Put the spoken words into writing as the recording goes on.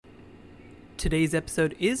Today's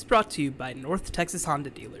episode is brought to you by North Texas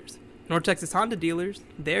Honda Dealers. North Texas Honda Dealers,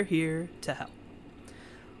 they're here to help.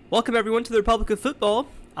 Welcome everyone to the Republic of Football.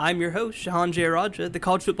 I'm your host, Shahan Jayaraja, the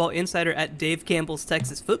college football insider at Dave Campbell's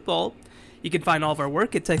Texas Football. You can find all of our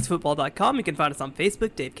work at TexasFootball.com. You can find us on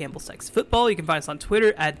Facebook, Dave Campbell's Texas Football. You can find us on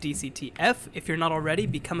Twitter at DCTF. If you're not already,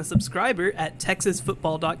 become a subscriber at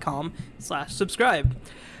TexasFootball.com/subscribe.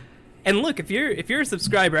 And look, if you're a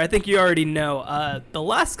subscriber, I think you already know the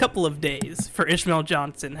last couple of days for Ishmael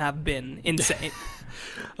Johnson have been insane.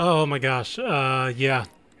 Oh my gosh, yeah.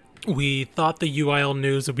 We thought the UIL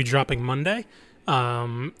news would be dropping Monday,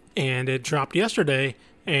 and it dropped yesterday,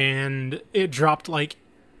 and it dropped directly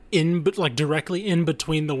in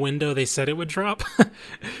between the window they said it would drop,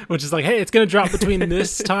 which is like, hey, it's going to drop between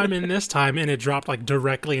this time and this time, and it dropped like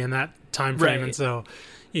directly in that time frame. Right. And so,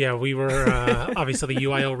 yeah, we were obviously the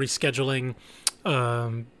UIL rescheduling,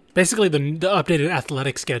 basically the updated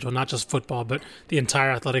athletic schedule, not just football, but the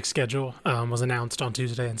entire athletic schedule was announced on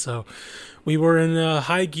Tuesday, and so we were in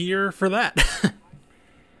high gear for that.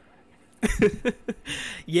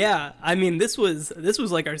 Yeah, I mean, this was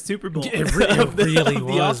like our Super Bowl. It really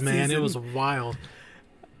was, man. It was wild.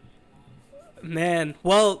 Man,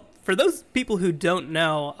 well, for those people who don't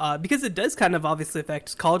know, because it does kind of obviously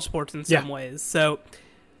affect college sports in some ways. So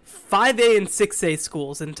 5A and 6A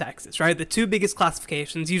schools in Texas, right? The two biggest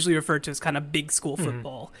classifications, usually referred to as kind of big school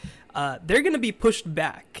football. They're going to be pushed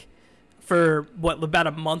back for, about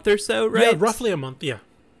a month or so, right? Yeah, roughly a month, yeah.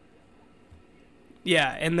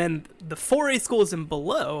 Yeah, and then the 4A schools and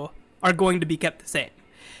below are going to be kept the same,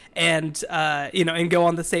 and and go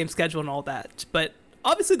on the same schedule and all that. But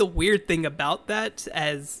obviously, the weird thing about that,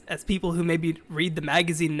 as people who maybe read the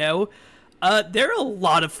magazine know, there are a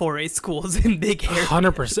lot of 4A schools in big areas.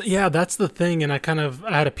 100%. Yeah, that's the thing, and I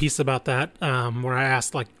had a piece about that where I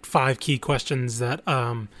asked like 5 key questions that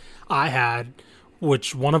I had,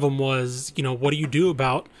 which one of them was, what do you do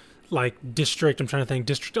about like District 11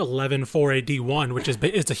 4A D1, which is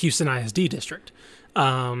it's a Houston ISD district.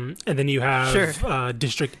 And then you have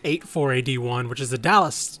District 8 4A D1, which is the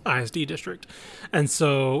Dallas ISD district. And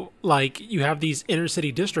so like you have these inner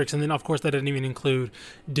city districts, and then of course that didn't even include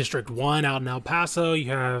District 1 out in El Paso.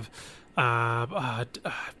 You have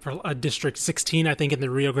District 16, I think, in the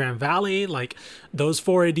Rio Grande Valley, like those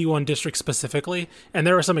 4A D1 districts specifically. And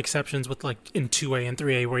there are some exceptions with like in 2A and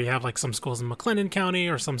 3A where you have like some schools in McLennan County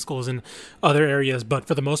or some schools in other areas. But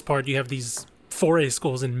for the most part, you have these 4A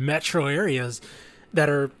schools in metro areas that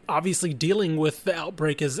are obviously dealing with the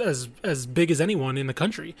outbreak as big as anyone in the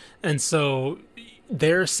country. And so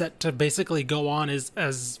they're set to basically go on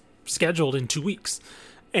as scheduled in 2 weeks.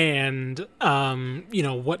 And,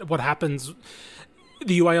 what happens,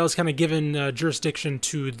 the UIL is kind of given jurisdiction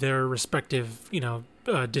to their respective,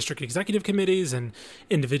 district executive committees, and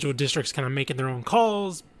individual districts kind of making their own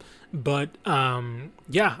calls. But, I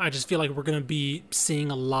just feel like we're going to be seeing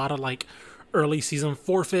a lot of like early season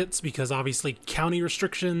forfeits, because obviously county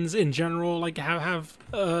restrictions in general like have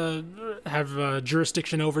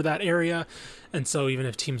jurisdiction over that area. And so even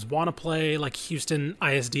if teams want to play, like Houston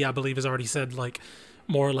ISD, I believe, has already said like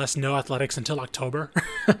more or less no athletics until October.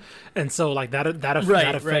 And so like that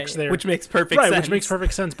affects their, which makes perfect sense. Which makes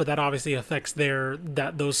perfect sense, but that obviously affects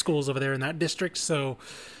those schools over there in that district. So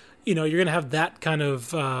you're going to have that kind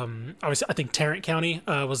of obviously I think Tarrant County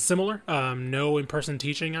was similar. No in-person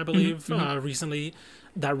teaching, I believe. Recently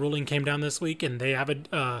that ruling came down this week, and they have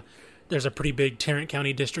there's a pretty big Tarrant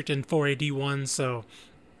County district in 4A D1. So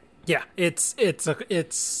yeah, it's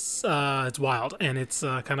wild, and it's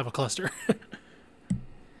kind of a cluster.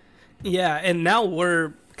 Yeah, and now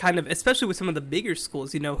we're kind of, especially with some of the bigger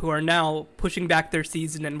schools, who are now pushing back their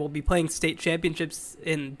season and will be playing state championships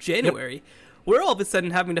in January. Yep. We're all of a sudden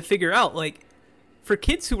having to figure out, like, for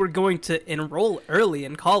kids who are going to enroll early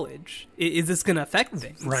in college, is this going to affect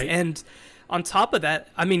things? Right. And on top of that,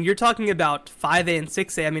 I mean, you're talking about 5A and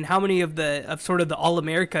 6A. I mean, how many of sort of the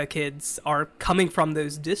All-America kids are coming from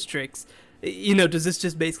those districts? Does this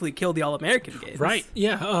just basically kill the All-American games? Right,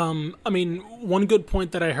 yeah. I mean, one good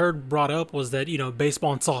point that I heard brought up was that,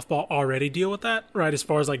 baseball and softball already deal with that, right, as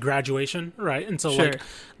far as, like, graduation, right? And so, like,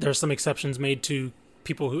 there's some exceptions made to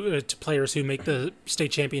to players who make the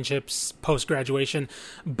state championships post-graduation.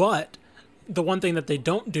 But the one thing that they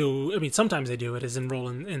don't do, I mean, sometimes they do it, is enroll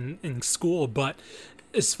in school. But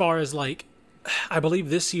as far as, like, I believe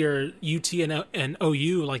this year, UT and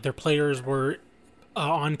OU, like, their players were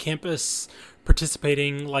on campus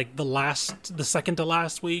participating like the second to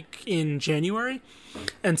last week in January.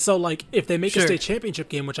 And so like if they make a state championship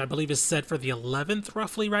game, which I believe is set for the 11th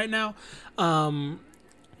roughly right now,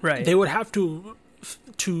 they would have to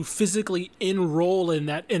to physically enroll in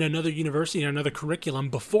another university, in another curriculum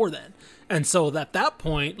before then. And so at that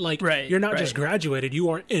point, like, you're not just graduated, you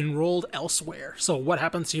are enrolled elsewhere. So what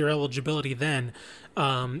happens to your eligibility then,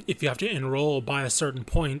 if you have to enroll by a certain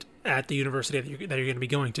point at the university that you're going to be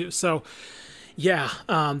going to? So yeah,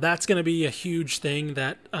 that's going to be a huge thing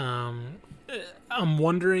that I'm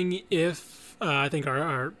wondering if, I think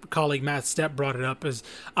our colleague Matt Stepp brought it up, is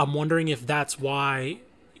I'm wondering if that's why,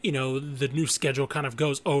 the new schedule kind of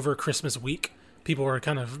goes over Christmas week. People are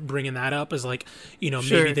kind of bringing that up as like, Sure.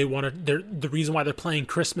 maybe they want to, the reason why they're playing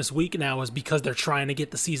Christmas week now is because they're trying to get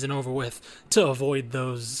the season over with to avoid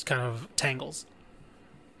those kind of tangles.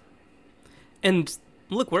 And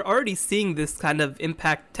look, we're already seeing this kind of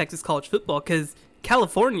impact Texas college football because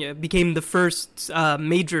California became the first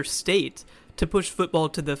major state to push football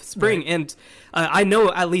to the spring. Right. And I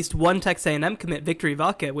know at least one Texas A&M commit, Victor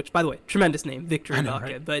Ivaca, which, by the way, tremendous name, Victor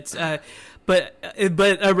Ivaca. Right? But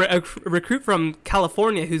a recruit from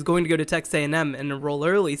California who's going to go to Texas A&M and enroll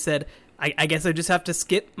early said, I guess I just have to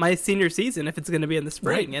skip my senior season if it's going to be in the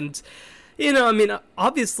spring. Right. And,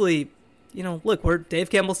 obviously, look, we're Dave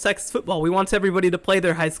Campbell's Texas football. We want everybody to play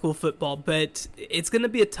their high school football, but it's going to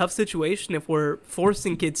be a tough situation if we're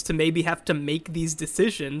forcing kids to maybe have to make these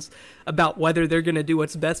decisions about whether they're going to do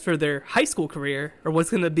what's best for their high school career or what's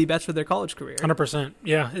going to be best for their college career. 100%.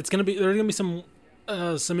 Yeah, there's going to be some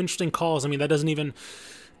interesting calls. I mean,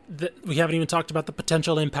 we haven't even talked about the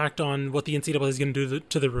potential impact on what the NCAA is going to do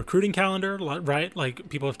to the recruiting calendar, right? Like,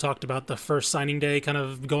 people have talked about the first signing day kind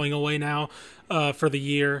of going away now for the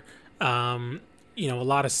year. A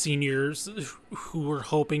lot of seniors who were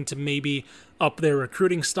hoping to maybe up their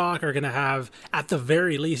recruiting stock are going to have, at the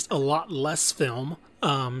very least, a lot less film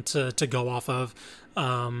to go off of.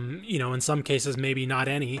 In some cases, maybe not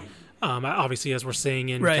any. Obviously, as we're seeing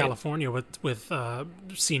in California with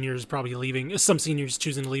seniors probably leaving, some seniors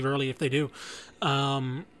choosing to leave early if they do.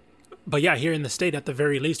 But yeah, here in the state, at the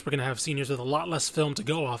very least, we're going to have seniors with a lot less film to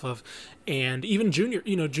go off of. And even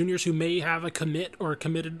juniors who may have a commit or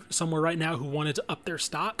committed somewhere right now who wanted to up their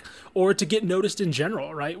stock or to get noticed in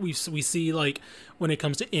general, right? We see, like, when it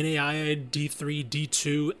comes to NAIA, D3,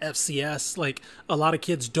 D2, FCS, like, a lot of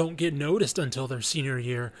kids don't get noticed until their senior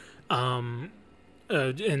year. And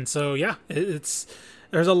so, yeah, there's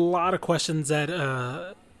a lot of questions that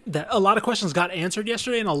a lot of questions got answered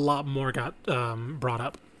yesterday and a lot more got brought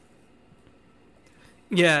up.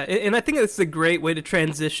 Yeah, and I think it's a great way to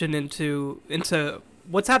transition into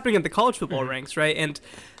what's happening in the college football ranks, right? And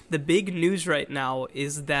the big news right now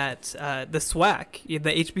is that the SWAC,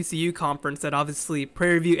 the HBCU conference that obviously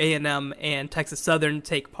Prairie View A&M and Texas Southern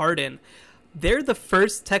take part in, they're the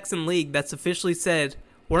first Texan league that's officially said,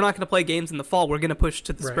 we're not going to play games in the fall, we're going to push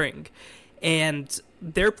to the spring. And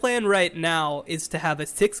their plan right now is to have a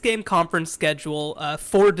 6-game conference schedule,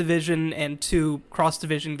 4 division and 2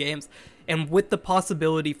 cross-division games, and with the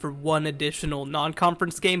possibility for 1 additional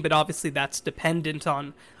non-conference game, but obviously that's dependent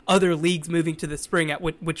on other leagues moving to the spring,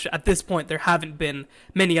 which at this point there haven't been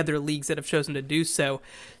many other leagues that have chosen to do so.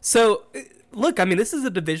 So, look, I mean, this is a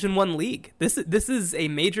Division I league. This is a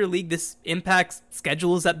major league. This impacts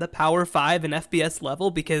schedules at the Power 5 and FBS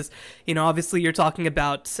level because, obviously you're talking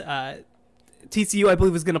about TCU, I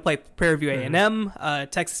believe, was going to play Prairie View A&M.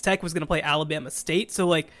 Texas Tech was going to play Alabama State. So,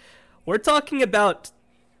 like, we're talking about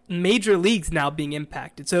major leagues now being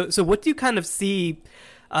impacted. So what do you kind of see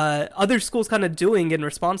other schools kind of doing in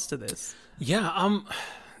response to this? Yeah, I'm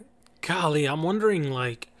wondering,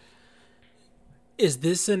 like, is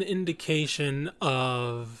this an indication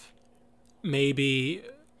of maybe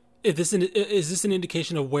is this an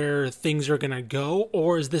indication of where things are going to go,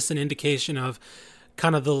 or is this an indication of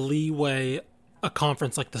kind of the leeway a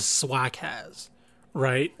conference like the SWAC has?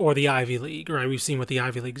 Right, or the Ivy League, right? We've seen what the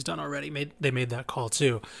Ivy League's done already. They made that call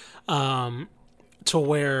too, to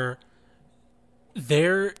where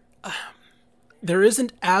there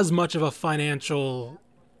isn't as much of a financial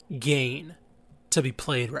gain to be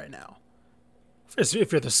played right now, if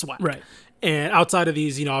you're the SWAC, right? And outside of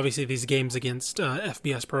these, obviously these games against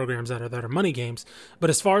FBS programs that are money games, but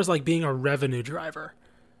as far as like being a revenue driver,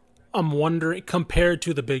 I'm wondering, compared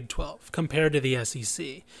to the Big 12, compared to the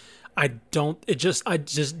SEC. It just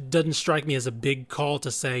doesn't strike me as a big call to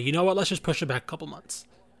say, you know what, let's just push it back a couple months,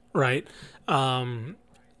 right? And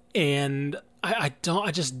I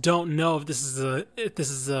just don't know if this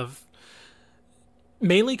is a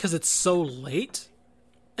mainly because it's so late,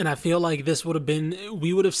 and I feel like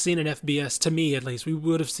we would have seen an FBS, to me at least, we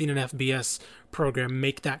would have seen an FBS program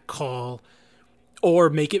make that call or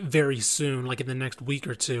make it very soon, like in the next week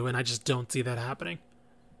or two, and I just don't see that happening.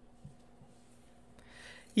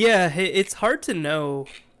 Yeah, it's hard to know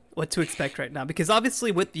what to expect right now, because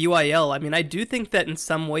obviously with UIL, I mean, I do think that in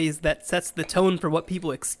some ways that sets the tone for what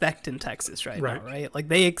people expect in Texas right now, right? Like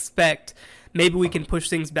they expect maybe we can push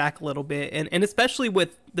things back a little bit, and especially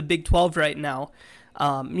with the Big 12 right now,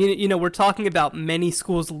 you know, we're talking about many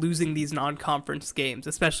schools losing these non-conference games,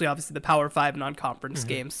 especially obviously the Power 5 non-conference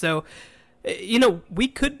games. So, you know, we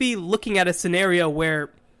could be looking at a scenario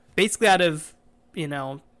where basically out of, you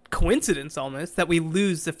know, coincidence almost that we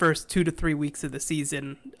lose the first 2 to 3 weeks of the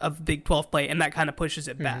season of Big 12 play, and that kind of pushes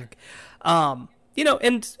it back. You know,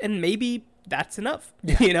 and maybe that's enough.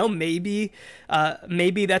 You know, maybe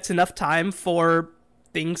that's enough time for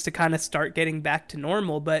things to kind of start getting back to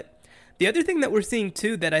normal. But the other thing that we're seeing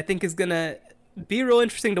too that I think is going to be real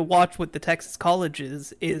interesting to watch with the Texas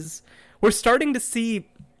colleges is we're starting to see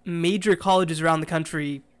major colleges around the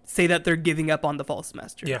country say that they're giving up on the fall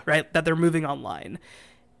semester, right? That they're moving online.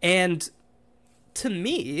 And to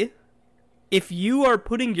me, if you are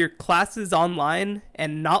putting your classes online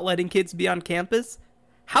and not letting kids be on campus,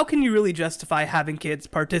 how can you really justify having kids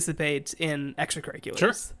participate in extracurriculars?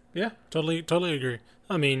 Sure. Yeah, totally agree.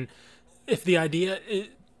 I mean, if the idea is,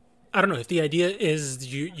 I don't know, if the idea is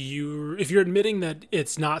if you're admitting that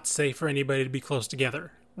it's not safe for anybody to be close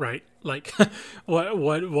together, right? Like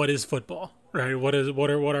what is football, right? What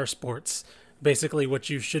are sports? Basically what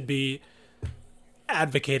you should be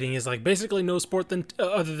advocating is like basically no sport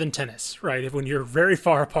other than tennis, right? If when you're very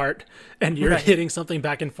far apart and you're hitting something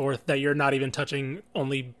back and forth that you're not even touching,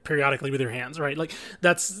 only periodically with your hands, right? Like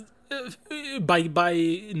that's by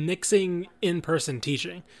nixing in-person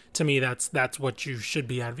teaching, to me that's what you should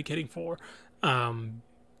be advocating for.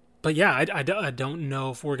 But yeah, I don't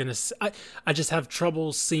know if we're gonna. I just have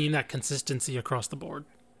trouble seeing that consistency across the board.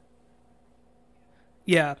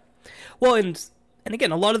 Yeah, well, and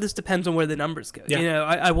again, a lot of this depends on where the numbers go. Yeah. You know,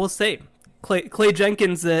 I will say, Clay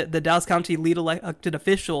Jenkins, the Dallas County lead elected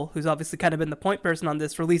official, who's obviously kind of been the point person on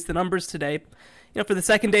this, released the numbers today. You know, for the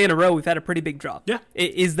second day in a row, we've had a pretty big drop. Yeah,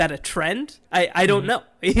 is that a trend? I don't know.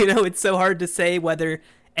 You know, it's so hard to say whether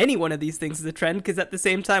any one of these things is a trend, because at the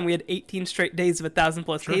same time we had 18 straight days of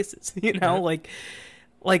 1,000+ cases. You know, like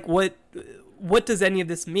what does any of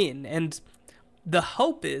this mean? And the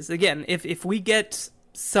hope is, again, if we get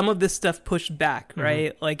some of this stuff pushed back,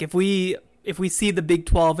 right? Like if we see the Big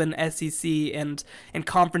 12 and SEC and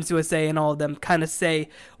Conference USA and all of them kind of say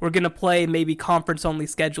we're going to play maybe conference only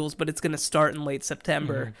schedules, but it's going to start in late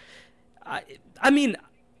September. I mean,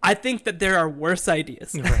 I think that there are worse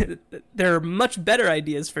ideas. Right. There are much better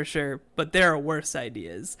ideas for sure, but there are worse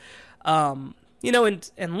ideas. You know,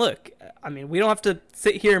 and look, I mean, we don't have to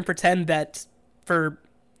sit here and pretend that for,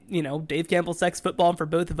 you know, Dave Campbell sex football, and for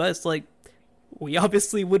both of us, like, we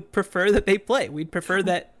obviously would prefer that they play. We'd prefer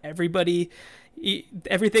that everything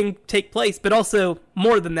take place, but also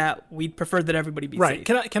more than that, we'd prefer that everybody be safe.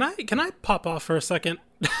 Can I pop off for a second?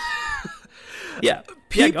 Yeah.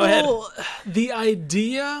 People, go ahead. The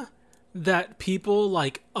idea that people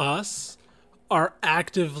like us are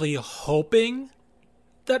actively hoping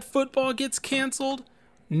that football gets canceled,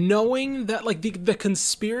 knowing that, like, the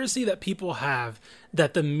conspiracy that people have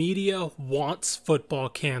that the media wants football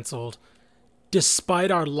canceled, despite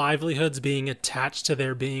our livelihoods being attached to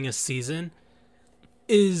there being a season,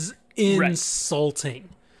 is insulting.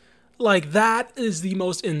 Like, that is the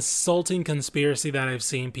most insulting conspiracy that I've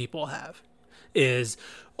seen people have. Is,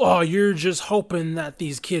 oh, you're just hoping that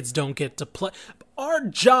these kids don't get to play. Our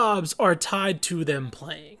jobs are tied to them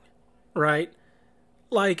playing, right?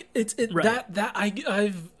 Like, I've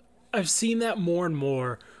seen that more and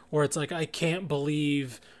more, where it's like, I can't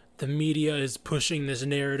believe the media is pushing this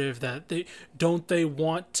narrative that they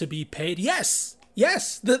want to be paid. Yes.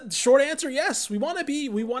 The short answer, yes. We want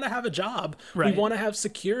to have a job. Right. We want to have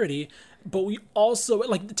security, but we also,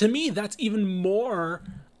 like, to me, that's even more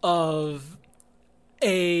of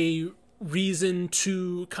a reason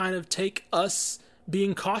to kind of take us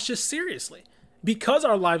being cautious seriously, because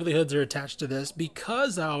our livelihoods are attached to this,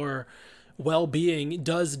 because our well-being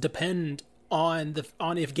does depend on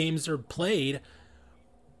if games are played.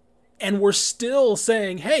 And we're still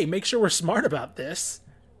saying, hey, make sure we're smart about this.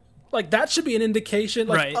 Like, that should be an indication,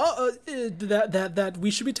 like, that we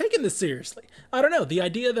should be taking this seriously. I don't know. The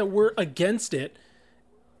idea that we're against it,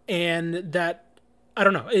 and that, I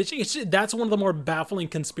don't know. That's one of the more baffling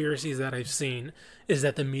conspiracies that I've seen, is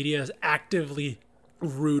that the media is actively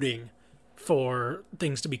rooting for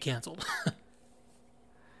things to be canceled.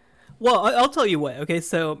 Well, I'll tell you what. Okay,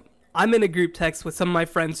 so I'm in a group text with some of my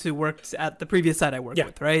friends who worked at the previous site I worked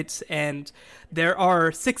with, right? And there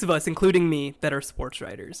are 6 of us, including me, that are sports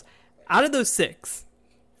writers. Out of those 6,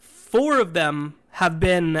 4 of them have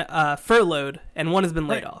been furloughed, and 1 has been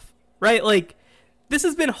laid off, right? Like, this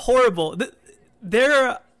has been horrible.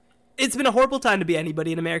 It's been a horrible time to be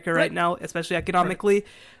anybody in America right now, especially economically. Right.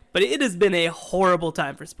 But it has been a horrible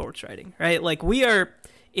time for sports writing, right? Like, we are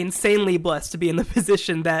insanely blessed to be in the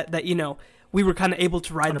position that you know, we were kind of able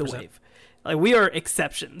to ride 100%. The wave. Like, we are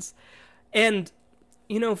exceptions. And,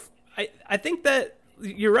 you know, I think that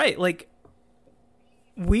you're right. Like,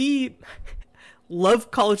 we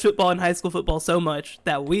love college football and high school football so much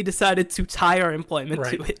that we decided to tie our employment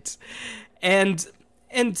to it. And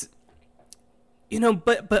you know,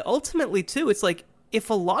 but ultimately too, it's like, if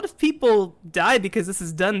a lot of people die because this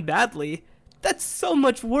is done badly, that's so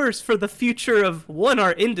much worse for the future of, one,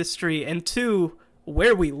 our industry, and two,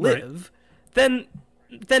 where we live, than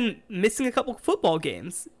missing a couple football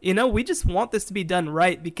games. You know, we just want this to be done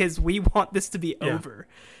right because we want this to be over.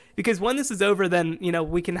 Because when this is over, then, you know,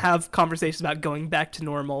 we can have conversations about going back to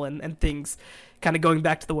normal and things kind of going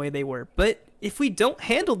back to the way they were. But if we don't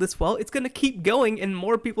handle this well, it's going to keep going and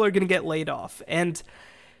more people are going to get laid off. And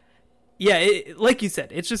yeah, like you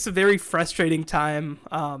said, it's just a very frustrating time.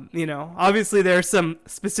 You know, obviously there are some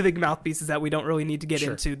specific mouthpieces that we don't really need to get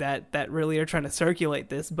into that really are trying to circulate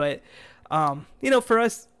this. But, you know, for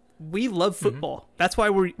us, we love football. That's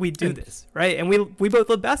why we do this, right? And we both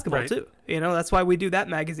love basketball too. You know, that's why we do that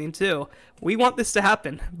magazine too. We want this to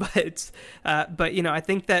happen, but you know, I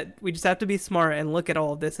think that we just have to be smart and look at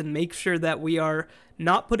all of this and make sure that we are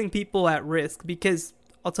not putting people at risk. Because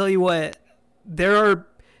I'll tell you what, there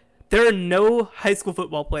are no high school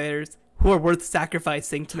football players who are worth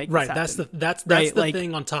sacrificing to make this happen. That's the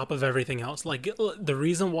thing on top of everything else. Like, the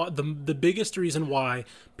reason why, the biggest reason why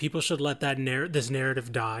people should let this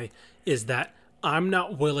narrative die is that I'm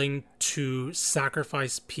not willing to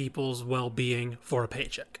sacrifice people's well-being for a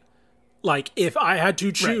paycheck. Like, if I had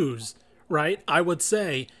to choose, right, I would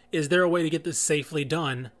say, is there a way to get this safely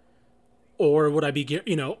done? Or would I be,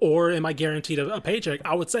 you know, or am I guaranteed a paycheck?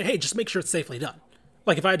 I would say, hey, just make sure it's safely done.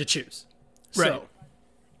 Like, if I had to choose. Right.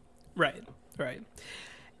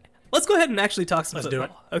 Let's go ahead and actually talk some football.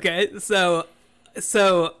 Let's do it. Okay,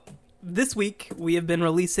 so this week we have been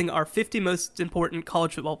releasing our 50 most important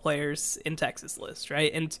college football players in Texas list,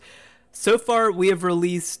 right? And so far we have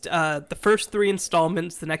released the first 3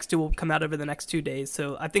 installments. The next 2 will come out over the next 2 days.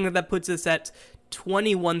 So I think that puts us at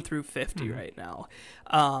 21 through 50 right now.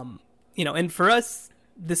 You know, and for us,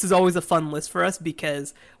 this is always a fun list for us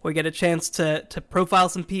because we get a chance to profile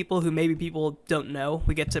some people who maybe people don't know.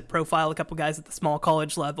 We get to profile a couple guys at the small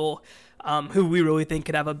college level who we really think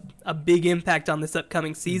could have a big impact on this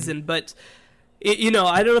upcoming season. But, you know,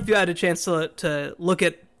 I don't know if you had a chance to look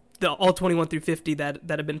at all 21 through 50 that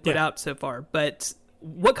have been put out so far. But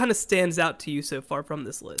what kind of stands out to you so far from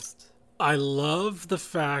this list? I love the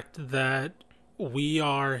fact that we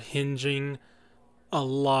are hinging a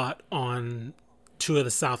lot on 2 of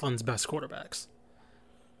the Southland's best quarterbacks.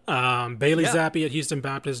 Bailey Zappi at Houston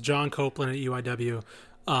Baptist, John Copeland at UIW.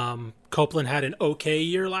 Copeland had an okay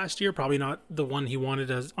year last year, probably not the one he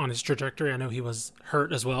wanted on his trajectory. I know he was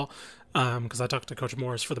hurt as well, because I talked to Coach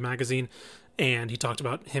Morris for the magazine, and he talked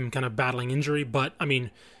about him kind of battling injury. But, I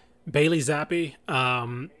mean, Bailey Zappi,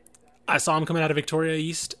 I saw him coming out of Victoria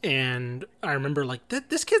East, and I remember, like,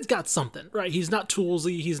 this kid's got something, right? He's not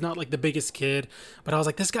toolsy, he's not, like, the biggest kid, but I was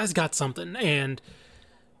like, this guy's got something. And,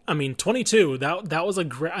 I mean, 22, that was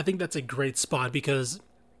I think that's a great spot, because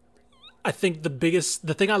I think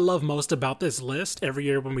the thing I love most about this list every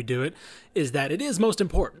year when we do it is that it is most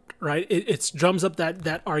important, right? It drums up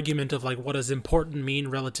that argument of, like, what does important mean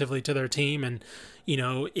relatively to their team, and, you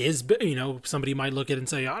know, somebody might look at it and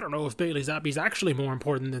say, I don't know if Bailey Zappi's actually more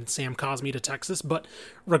important than Sam Cosmi to Texas, but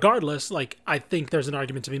regardless, like, I think there's an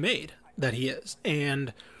argument to be made that he is,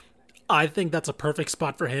 and I think that's a perfect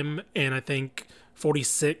spot for him, and I think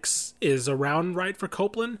 46 is around right for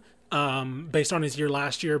Copeland, based on his year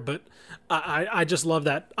last year, but I just love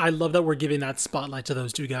that. I love that we're giving that spotlight to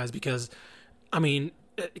those 2 guys because, I mean,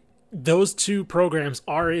 those 2 programs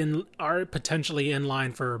are potentially in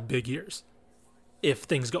line for big years if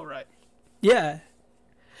things go right. Yeah.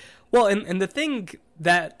 Well, and the thing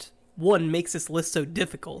that, 1, makes this list so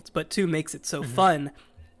difficult, but 2, makes it so fun,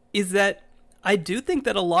 is that I do think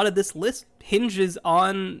that a lot of this list hinges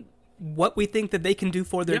on what we think that they can do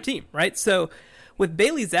for their team, right? So with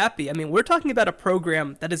Bailey Zappi, I mean, we're talking about a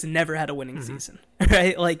program that has never had a winning season,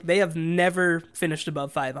 right? Like, they have never finished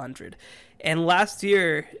above 500. And last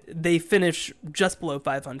year, they finished just below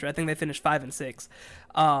 500. I think they finished 5-6.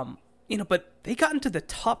 You know, but they got into the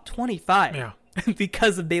top 25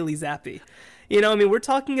 because of Bailey Zappi. You know, I mean, we're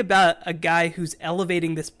talking about a guy who's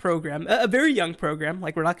elevating this program, a very young program.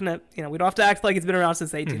 Like, we're not going to, you know, we don't have to act like it's been around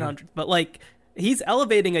since 1800, but, like, he's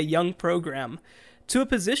elevating a young program to a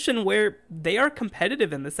position where they are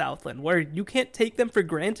competitive in the Southland, where you can't take them for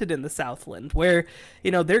granted in the Southland, where,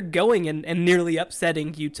 they're going and nearly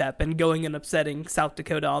upsetting UTEP and going and upsetting South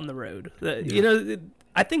Dakota on the road.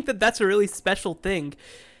 I think that's a really special thing.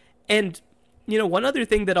 And, one other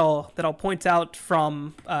thing that I'll point out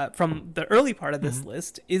from the early part of this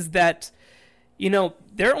list is that,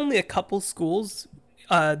 there are only a couple schools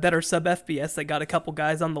that are sub FBS that got a couple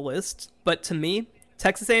guys on the list. But to me,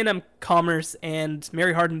 Texas A&M Commerce and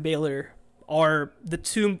Mary Hardin Baylor are the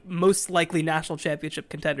two most likely national championship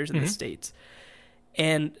contenders in the state.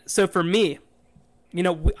 And so for me,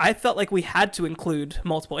 I felt like we had to include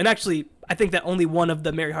multiple. And actually, I think that only one of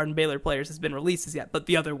the Mary Hardin Baylor players has been released as yet, but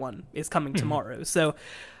the other one is coming tomorrow. So,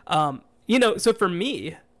 so for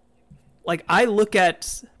me, like, I look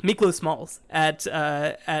at Miklo Smalls at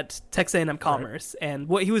Texas A&M Commerce and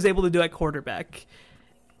what he was able to do at quarterback.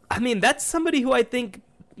 I mean, that's somebody who I think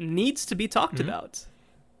needs to be talked about.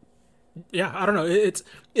 Yeah, I don't know. It's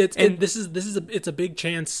a big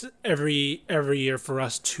chance every year for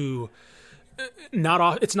us to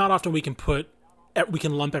it's not often we can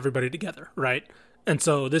lump everybody together, right? And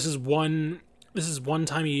so this is one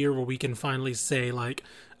time a year where we can finally say, like,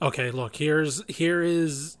 okay, look, here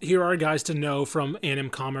are guys to know from A&M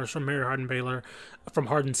Commerce, from Mary Hardin Baylor, from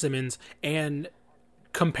Hardin Simmons, and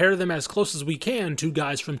compare them as close as we can to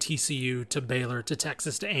guys from TCU, to Baylor, to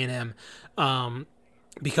Texas, to A&M,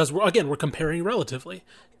 because we're comparing relatively.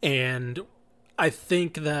 And I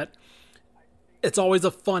think that it's always a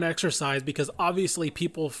fun exercise because obviously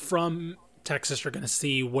people from Texas are going to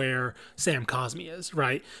see where Sam Cosmi is,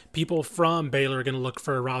 right? People from Baylor are going to look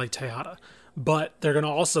for Raleigh Tejada, but they're going to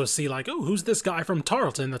also see, like, oh, who's this guy from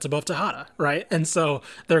Tarleton that's above Tejada, right? And so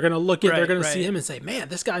they're going to look at, they're going to see him and say, man,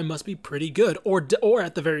 this guy must be pretty good, or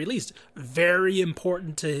at the very least, very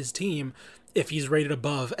important to his team if he's rated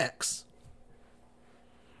above X.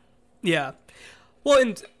 Yeah. Well,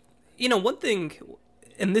 and, one thing,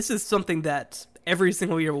 and this is something that every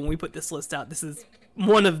single year when we put this list out, this is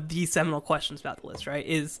one of the seminal questions about the list, right?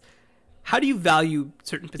 Is how do you value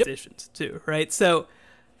certain positions too, right? So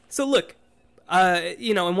look,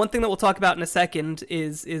 and one thing that we'll talk about in a second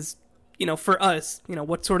is for us,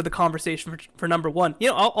 what's sort of the conversation for number one.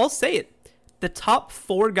 I'll say it. The top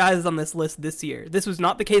 4 guys on this list this year, this was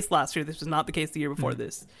not the case last year, this was not the case the year before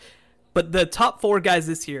this, but the top 4 guys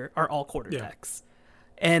this year are all quarterbacks.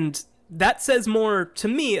 Yeah. And that says more to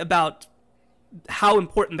me about how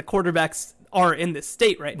important the quarterbacks are in this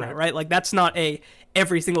state right now, right? Like, that's not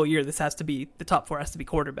every single year this has to be, the top 4 has to be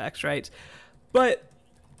quarterbacks, right? But,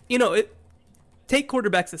 take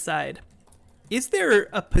quarterbacks aside, is there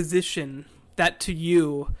a position that to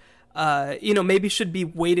you, maybe should be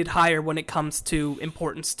weighted higher when it comes to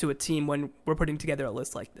importance to a team when we're putting together a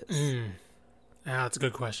list like this? Yeah, that's a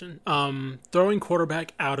good question. Throwing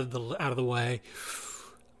quarterback out of the way,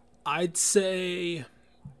 I'd say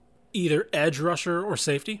either edge rusher or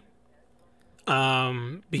safety,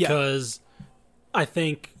 because I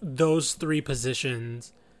think those 3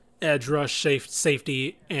 positions, edge rush,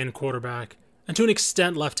 safety, and quarterback, and to an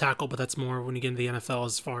extent left tackle, but that's more when you get into the NFL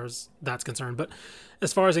as far as that's concerned. But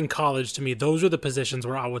as far as in college, to me, those are the positions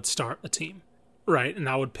where I would start a team, right? And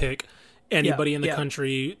I would pick anybody in the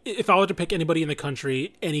country. If I were to pick anybody in the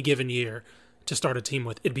country any given year to start a team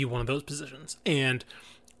with, it'd be one of those positions. And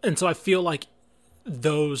so I feel like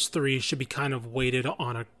those 3 should be kind of weighted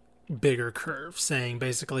on a bigger curve, saying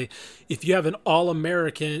basically, if you have an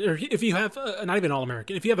All-American, or if you have not even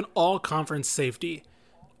All-American, if you have an All-Conference safety,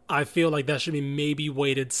 I feel like that should be maybe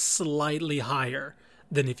weighted slightly higher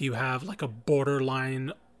than if you have like a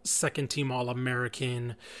borderline second-team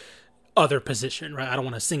All-American other position, right? I don't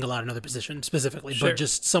want to single out another position specifically, but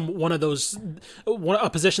just a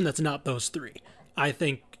position that's not those 3. I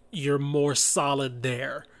think you're more solid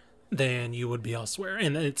there than you would be elsewhere,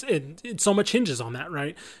 and it's so much hinges on that,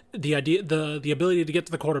 right? The ability to get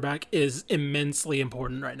to the quarterback is immensely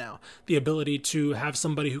important right now. The ability to have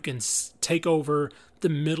somebody who can take over the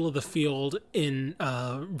middle of the field in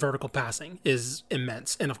vertical passing is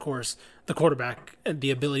immense, and of course, the quarterback and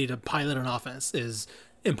the ability to pilot an offense is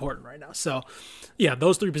important right now. So, yeah,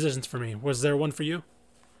 those 3 positions for me. Was there one for you?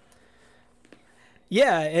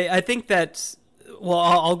 Yeah, I think that. Well,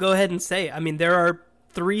 I'll go ahead and say, I mean, there are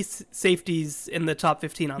 3 safeties in the top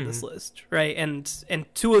 15 on this list, right? And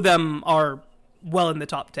 2 of them are well in the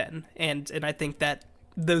top 10, and I think that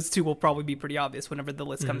those 2 will probably be pretty obvious whenever the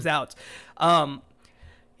list comes out.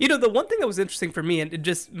 The one thing that was interesting for me, and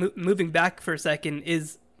just moving back for a second,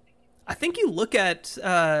 is I think you look at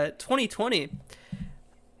 2020.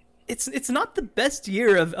 It's not the best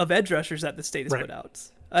year of edge rushers that the state has put out.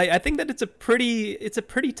 I think that it's a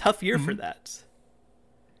pretty tough year for that.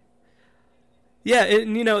 Yeah,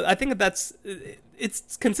 and I think that's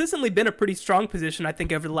it's consistently been a pretty strong position. I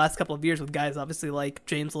think over the last couple of years with guys obviously like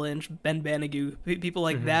James Lynch, Ben Banigou, people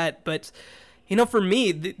like that. But for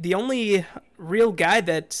me, the only real guy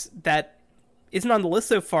that isn't on the list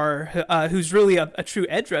so far, who's really a true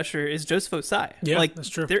edge rusher, is Joseph Osai. Yeah, that's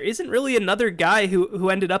true. There isn't really another guy who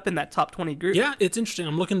ended up in that top 20 group. Yeah, it's interesting.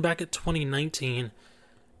 I'm looking back at 2019,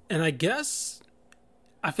 and I guess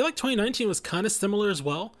I feel like 2019 was kind of similar as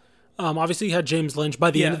well. Obviously, you had James Lynch. By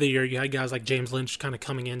the end of the year, you had guys like James Lynch kind of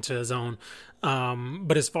coming into his own.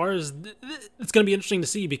 But as far as it's going to be interesting to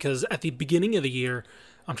see, because at the beginning of the year,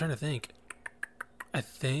 I'm trying to think. I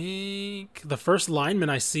think the first lineman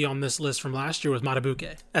I see on this list from last year was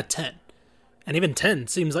Matabuke at 10. And even 10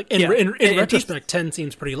 seems like, in retrospect, 10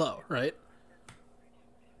 seems pretty low, right?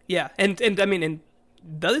 Yeah, and I mean, and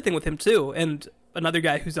the other thing with him too, and another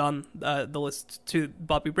guy who's on the list too,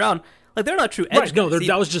 Bobby Brown, like they're not true edge guys. No,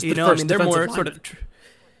 that was just the first. I mean, they're more lineman. Sort of.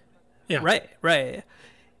 Yeah. Right.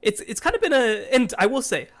 It's kind of been and I will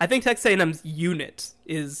say, I think Texas A&M's unit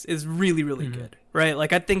is really good, right?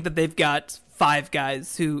 Like I think that they've got 5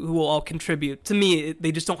 guys who will all contribute. To me,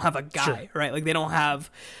 they just don't have a guy, right? Like they don't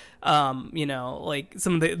have, like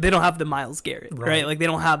they don't have the Myles Garrett, right? Like they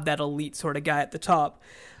don't have that elite sort of guy at the top.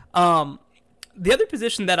 The other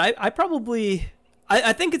position that I probably,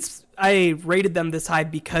 I think I rated them this high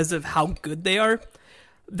because of how good they are.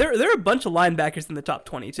 There are a bunch of linebackers in the top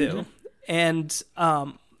 22. And,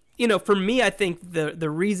 for me, I think the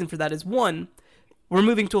reason for that is, one, we're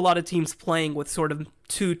moving to a lot of teams playing with sort of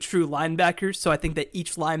 2 true linebackers. So I think that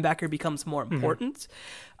each linebacker becomes more important.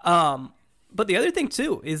 But the other thing,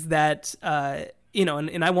 too, is that,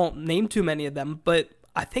 and I won't name too many of them, but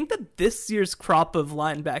I think that this year's crop of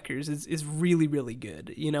linebackers is really, really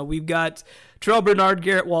good. We've got Terrell Bernard,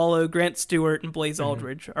 Garrett Wallow, Grant Stewart, and Blaze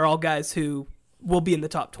Aldridge are all guys who will be in the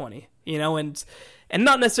top 20, and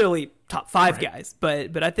not necessarily top 5 guys,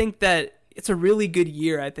 but I think that it's a really good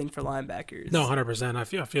year, I think, for linebackers. No, 100%. I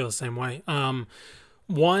feel the same way. Well,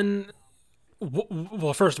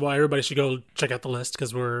 first of all, everybody should go check out the list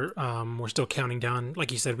because we're still counting down.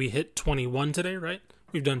 Like you said, we hit 21 today, right?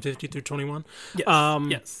 We've done 50 through 21. Yes.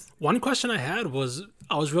 Yes. One question I had was,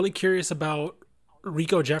 I was really curious about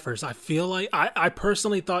Rico Jeffers. I feel like I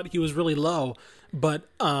personally thought he was really low, but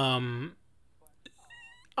I'm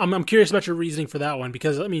curious about your reasoning for that one,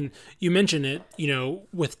 because I mean, you mentioned it,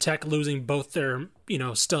 with Tech losing both their,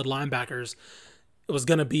 stud linebackers, it was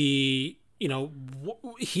going to be,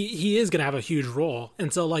 he is going to have a huge role.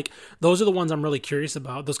 And so like, those are the ones I'm really curious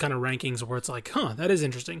about, those kind of rankings where it's like, that is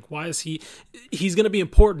interesting. Why is he's going to be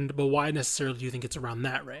important, but why necessarily do you think it's around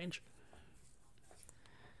that range?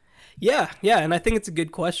 Yeah. And I think it's a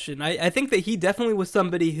good question. I think that he definitely was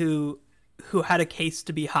somebody who had a case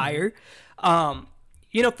to be higher.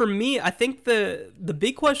 For me, I think the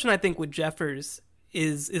big question I think with Jeffers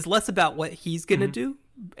is less about what he's going to do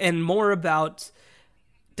and more about,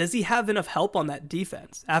 does he have enough help on that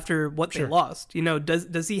defense after what they lost?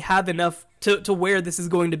 Does he have enough to where this is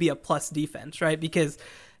going to be a plus defense, right? Because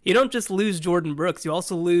you don't just lose Jordan Brooks, you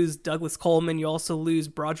also lose Douglas Coleman, you also lose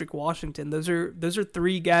Broderick Washington. Those are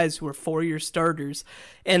 3 guys who are 4-year starters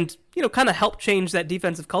and kind of help change that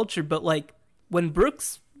defensive culture. But like when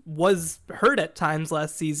Brooks was hurt at times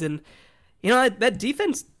last season, that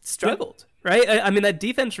defense struggled. Right? I mean, that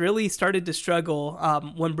defense really started to struggle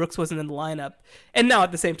when Brooks wasn't in the lineup. And now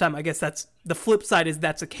at the same time, I guess that's the flip side, is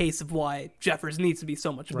that's a case of why Jeffers needs to be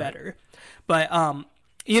so much better. But,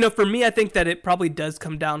 for me, I think that it probably does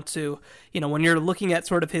come down to, when you're looking at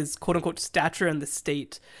sort of his quote unquote stature in the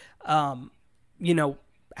state, how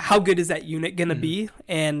good is that unit going to be?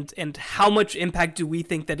 And how much impact do we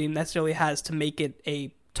think that he necessarily has to make it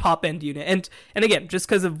a top end unit? And again, just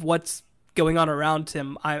because of what's going on around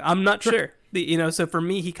him, I'm not sure. So for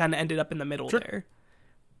me, he kind of ended up in the middle there.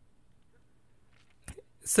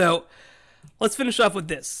 So let's finish off with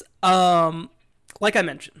this. Like I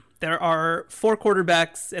mentioned, there are 4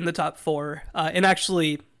 quarterbacks in the top 4, and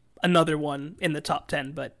actually another one in the top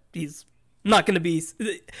 10, but he's not going to be.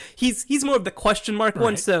 He's more of the question mark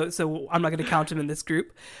one, so I'm not going to count him in this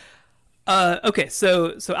group. Okay,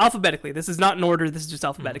 so alphabetically, this is not in order, this is just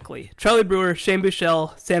alphabetically. Charlie Brewer, Shane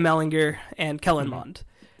Buechele, Sam Ehlinger, and Kellen Mond.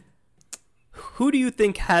 Who do you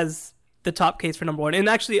think has the top case for number 1? And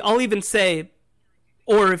actually, I'll even say,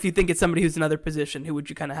 or if you think it's somebody who's another position, who would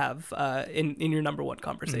you kind of have in your number 1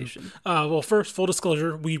 conversation? Well, first, full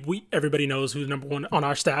disclosure, we everybody knows who's number 1 on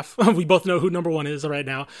our staff. We both know who number 1 is right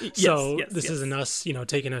now. This isn't us,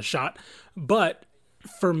 taking a shot. But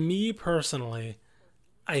for me personally,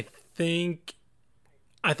 I think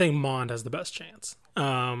Mond has the best chance,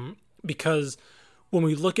 because when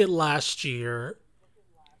we look at last year,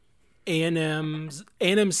 A&M's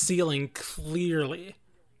ceiling clearly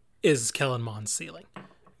is Kellen Mond's ceiling.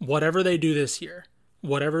 Whatever they do this year,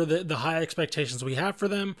 whatever the high expectations we have for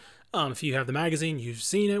them, if you have the magazine, you've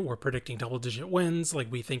seen it. We're predicting double-digit wins.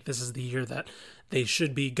 Like, we think this is the year that they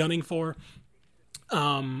should be gunning for.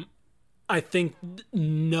 I think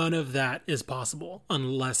none of that is possible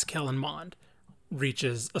unless Kellen Mond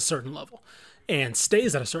reaches a certain level and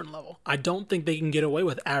stays at a certain level. I don't think they can get away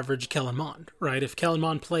with average Kellen Mond, right? If Kellen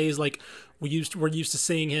Mond plays like we're used to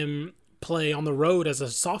seeing him play on the road as a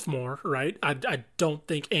sophomore, right? I don't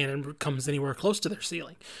think A&M comes anywhere close to their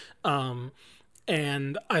ceiling.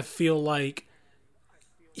 And I feel like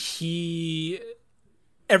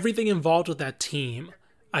everything involved with that team,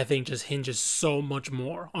 I think, just hinges so much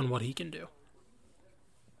more on what he can do.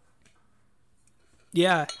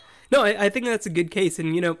 Yeah. No, I think that's a good case.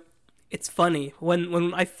 And, you know, it's funny.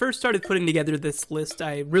 When I first started putting together this list,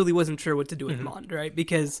 I really wasn't sure what to do with Mond, right?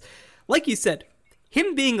 Because, like you said,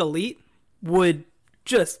 him being elite would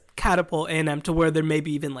just catapult A&M to where they're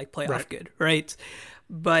maybe even, like, playoff good, right?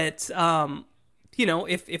 But, you know,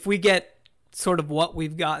 if we get sort of what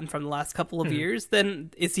we've gotten from the last couple of years,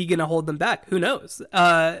 then is he going to hold them back? Who knows?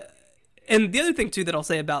 And the other thing, too, that I'll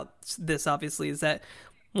say about this, obviously, is that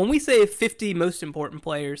when we say 50 most important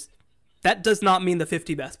players, that does not mean the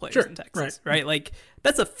 50 best players in Texas, right? Like,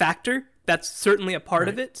 that's a factor. That's certainly a part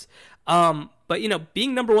of it. But, you know,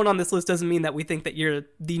 being number one on this list doesn't mean that we think that you're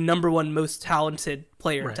the number one most talented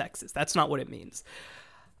player in Texas. That's not what it means.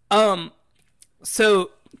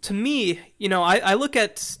 So, to me, you know, I look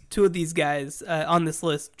at two of these guys on this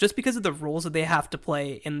list just because of the roles that they have to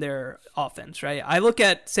play in their offense, right? I look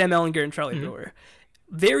at Sam Ehlinger and Charlie Brewer.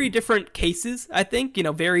 Very different cases, I think, you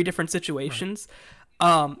know, very different situations.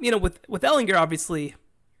 You know, with Ehlinger, obviously,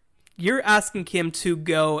 you're asking him to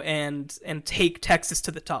go and take Texas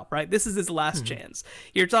to the top, right? This is his last chance.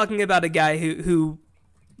 You're talking about a guy who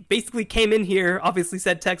basically came in here, obviously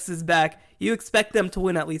said Texas is back. You expect them to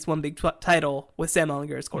win at least one big title with Sam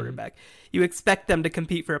Ehlinger as quarterback. You expect them to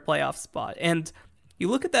compete for a playoff spot. And you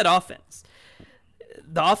look at that offense.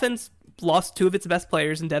 The offense lost two of its best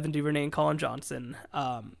players in Devin Duvernay and Colin Johnson.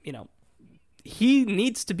 You know, he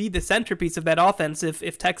needs to be the centerpiece of that offense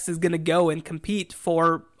if Texas is going to go and compete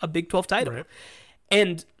for a Big 12 title. Right.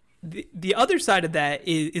 And the other side of that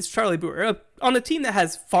is Charlie Brewer on a team that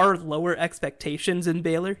has far lower expectations in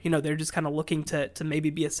Baylor. You know, they're just kind of looking to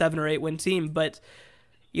maybe be a 7 or 8 win team. But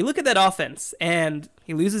you look at that offense, and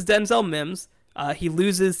he loses Denzel Mims. He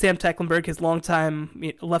loses Sam Tecklenburg, his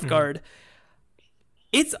longtime left guard.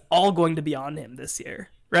 It's all going to be on him this year,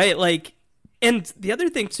 right? Like, and the other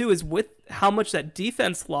thing too is with how much that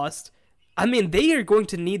defense lost, I mean, they are going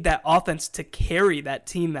to need that offense to carry that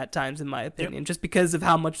team at times, in my opinion, just because of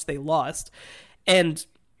how much they lost. And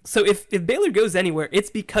so if Baylor goes anywhere, it's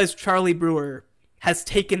because Charlie Brewer has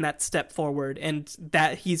taken that step forward and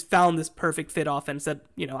that he's found this perfect fit offense that,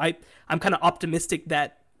 you know, I'm kind of optimistic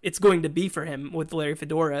that it's going to be for him with Larry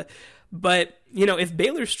Fedora. But, you know, if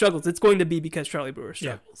Baylor struggles, it's going to be because Charlie Brewer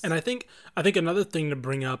struggles. And I think another thing to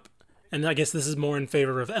bring up, and I guess this is more in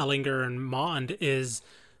favor of Ehlinger and Mond, is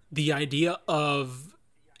the idea of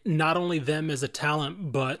not only them as a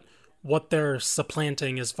talent, but what they're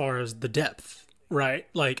supplanting as far as the depth, right?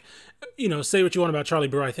 Like, you know, say what you want about Charlie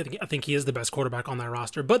Brewer. I think he is the best quarterback on that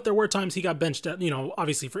roster, but there were times he got benched, you know,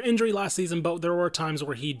 obviously for injury last season, but there were times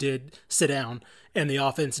where he did sit down and the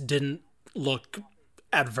offense didn't look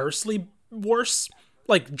adversely worse,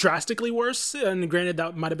 like drastically worse. And granted,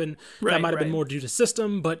 that might have been been more due to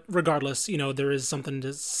system, but regardless, you know, there is something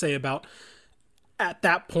to say about at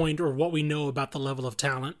that point, or what we know about the level of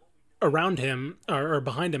talent around him, or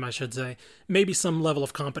behind him, I should say, maybe some level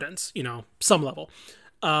of competence, you know, some level.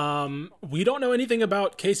 We don't know anything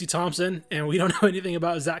about Casey Thompson, and we don't know anything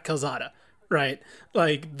about Zach Calzada, right?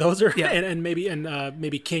 Like, those are, and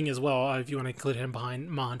maybe King as well, if you want to include him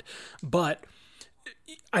behind Mond. But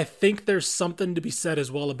I think there's something to be said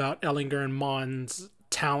as well about Ehlinger and Mond's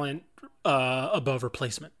talent above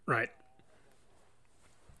replacement, right?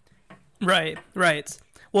 Right.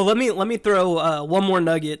 Well, let me throw one more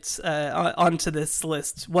nugget onto this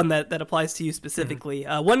list, one that applies to you specifically.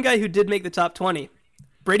 One guy who did make the top 20,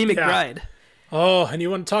 Brady McBride. Yeah. Oh, and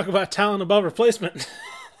you want to talk about talent above replacement?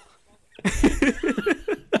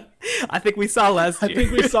 I think we saw last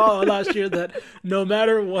year that no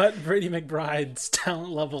matter what Brady McBride's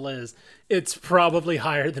talent level is, it's probably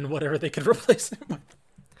higher than whatever they could replace him with.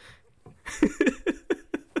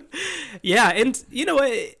 Yeah, and you know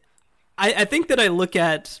what? I think that I look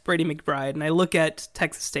at Brady McBride and I look at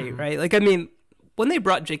Texas State, right? Like, I mean, when they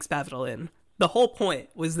brought Jake Spavital in, the whole point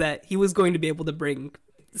was that he was going to be able to bring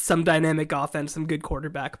some dynamic offense, some good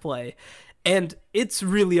quarterback play. And it's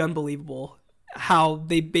really unbelievable how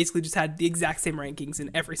they basically just had the exact same rankings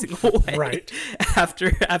in every single way. Right.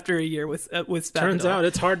 After a year with Spavital. Turns out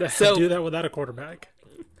it's hard to do that without a quarterback.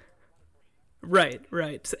 Right.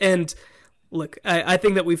 And look, I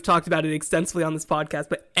think that we've talked about it extensively on this podcast,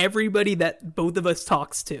 but everybody that both of us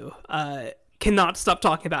talks to cannot stop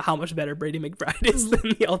talking about how much better Brady McBride is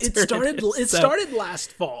than the alternative. It started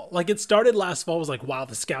last fall. Was like, wow,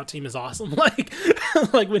 the scout team is awesome. Like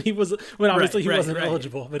when he wasn't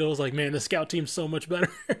eligible, but it was like, man, the scout team's so much better.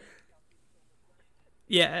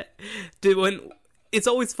 Yeah, dude. It's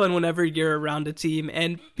always fun whenever you're around a team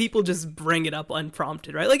and people just bring it up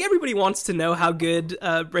unprompted, right? Like everybody wants to know how good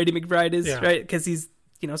Brady McBride is, right? Because he's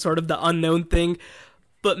sort of the unknown thing.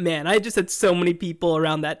 But man, I just had so many people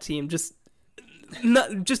around that team just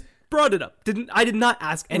brought it up. I did not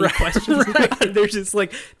ask any questions. Right. They're just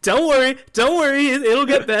like, don't worry, it'll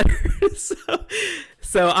get better.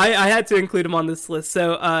 so I had to include him on this list.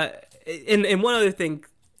 So and one other thing,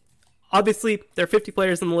 obviously there are 50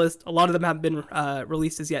 players on the list. A lot of them haven't been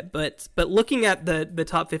released as yet, but looking at the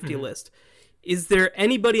top 50 list, is there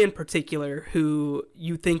anybody in particular who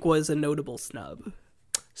you think was a notable snub?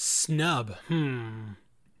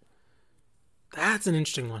 That's an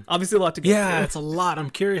interesting one. Obviously, a lot to go Yeah, through. it's a lot. I'm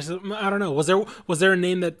curious. I don't know. Was there a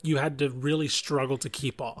name that you had to really struggle to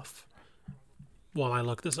keep off while I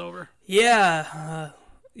look this over? Yeah.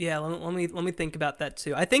 Let me think about that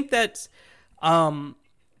too. I think that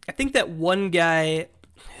one guy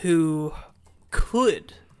who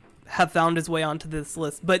could have found his way onto this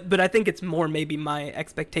list, but I think it's more maybe my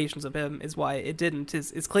expectations of him is why it didn't.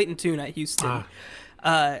 Is Clayton Tune at Houston?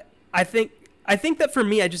 I think that for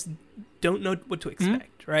me, I just don't know what to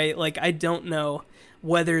expect, right? Like, I don't know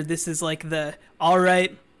whether this is like all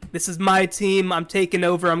right, this is my team, I'm taking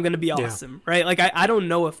over, I'm going to be awesome, right? Like, I don't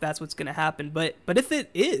know if that's what's going to happen, but if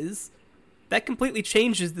it is, that completely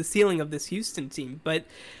changes the ceiling of this Houston team. But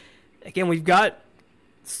again, we've got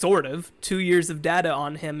sort of 2 years of data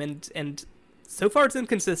on him, and so far it's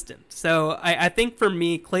inconsistent. So I think for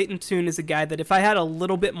me, Clayton Tune is a guy that if I had a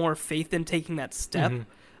little bit more faith in taking that step,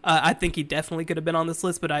 I think he definitely could have been on this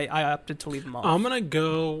list, but I opted to leave him off. I'm going to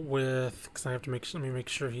go with, because I have to let me make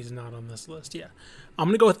sure he's not on this list. Yeah. I'm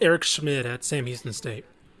going to go with Eric Schmid at Sam Houston State.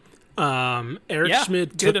 Eric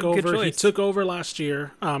Schmid took over. He took over last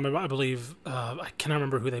year. I believe, I cannot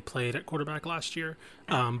remember who they played at quarterback last year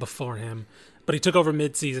before him, but he took over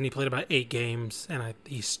midseason. He played about 8 games, and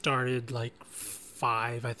he started like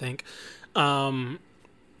 5, I think.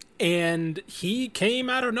 And he came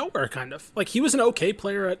out of nowhere, kind of. Like, he was an okay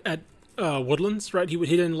player at Woodlands, right? He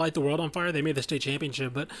didn't light the world on fire. They made the state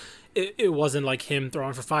championship, but it wasn't like him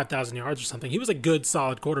throwing for 5,000 yards or something. He was a good,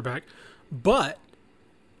 solid quarterback. But,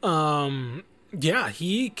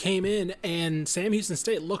 he came in, and Sam Houston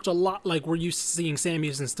State looked a lot like we're used to seeing Sam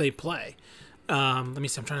Houston State play. Let me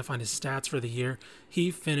see. I'm trying to find his stats for the year.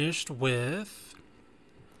 He finished with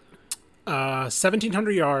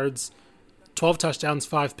 1,700 yards, 12 touchdowns,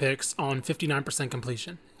 5 picks on 59%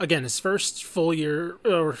 completion. Again, his first year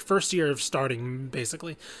of starting,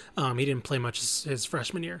 basically. He didn't play much his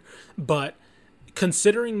freshman year. But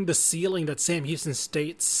considering the ceiling that Sam Houston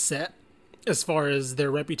State set as far as their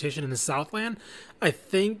reputation in the Southland, I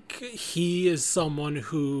think he is someone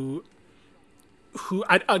who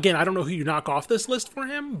I don't know who you knock off this list for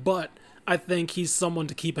him, but I think he's someone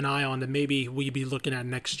to keep an eye on that maybe we be looking at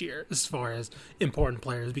next year as far as important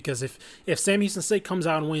players. Because if Sam Houston State comes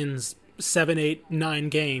out and wins 7, 8, 9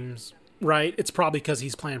 games, right, it's probably because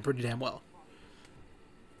he's playing pretty damn well.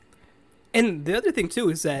 And the other thing, too,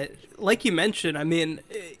 is that, like you mentioned, I mean,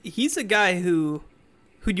 he's a guy who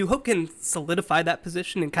you hope can solidify that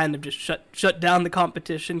position and kind of just shut down the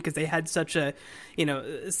competition because they had such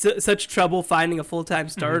trouble finding a full-time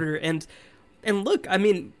starter. And look, I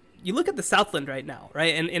mean, you look at the Southland right now,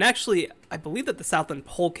 right? And actually, I believe that the Southland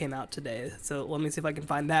poll came out today. So let me see if I can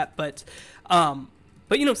find that. But Sam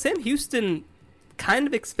Houston kind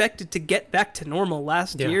of expected to get back to normal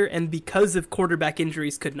last year, and because of quarterback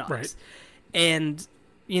injuries, could not. Right. And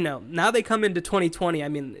now they come into 2020. I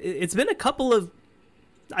mean, it's been a couple of,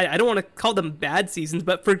 I don't want to call them bad seasons,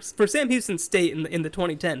 but for Sam Houston State in the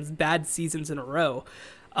 2010s, bad seasons in a row.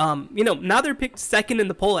 Now they're picked second in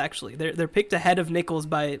the poll. Actually, they're picked ahead of Nichols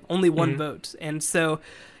by only 1 vote, and so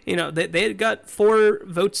they had got 4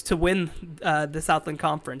 votes to win the Southland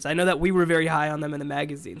Conference. I know that we were very high on them in the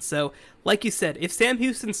magazine. So, like you said, if Sam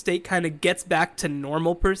Houston State kind of gets back to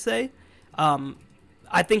normal per se,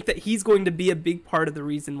 I think that he's going to be a big part of the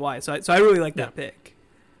reason why. So I really like that pick.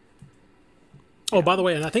 Oh, by the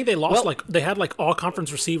way, and I think they lost they had like all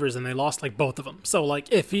conference receivers, and they lost like both of them. So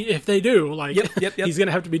like if they do, like yep. he's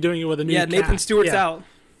gonna have to be doing it with a new Nathan cast. Stewart's out.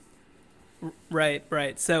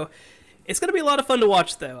 Right. So it's gonna be a lot of fun to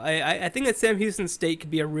watch, though. I think that Sam Houston State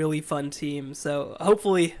could be a really fun team. So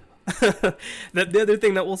hopefully. The other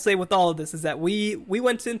thing that we'll say with all of this is that we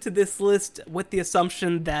went into this list with the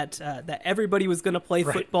assumption that that everybody was going to play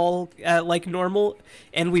football like normal,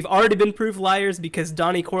 and we've already been proved liars because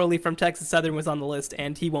Donnie Corley from Texas Southern was on the list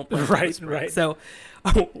and he won't play. Right. So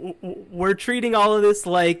we're treating all of this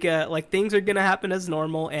like things are going to happen as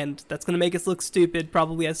normal, and that's going to make us look stupid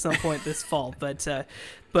probably at some point this fall. But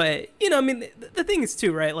you know, I mean, the thing is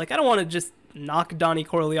too, right? Like I don't want to just knock Donnie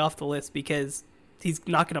Corley off the list because he's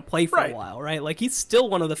not going to play for a while, right? Like he's still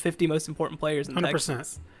one of the 50 most important players in 100%.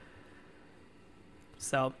 Texas.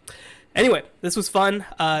 So anyway, this was fun.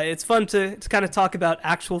 It's fun to kind of talk about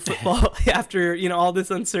actual football after, you know, all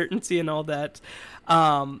this uncertainty and all that.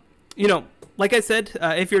 You know, like I said,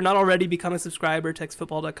 if you're not already, become a subscriber,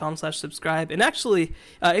 texasfootball.com/subscribe. And actually,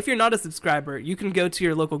 if you're not a subscriber, you can go to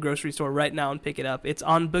your local grocery store right now and pick it up. It's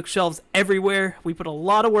on bookshelves everywhere. We put a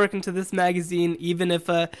lot of work into this magazine, even if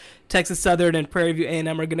Texas Southern and Prairie View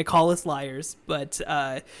A&M are going to call us liars.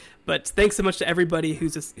 But thanks so much to everybody who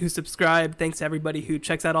subscribed. Thanks to everybody who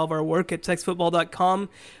checks out all of our work at texasfootball.com.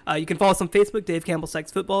 You can follow us on Facebook, Dave Campbell's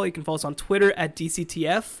Texas Football. You can follow us on Twitter at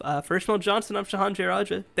DCTF. For Ishmael Johnson, I'm Shahan J.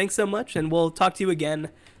 Raja. Thanks so much, and we'll talk to you again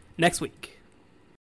next week.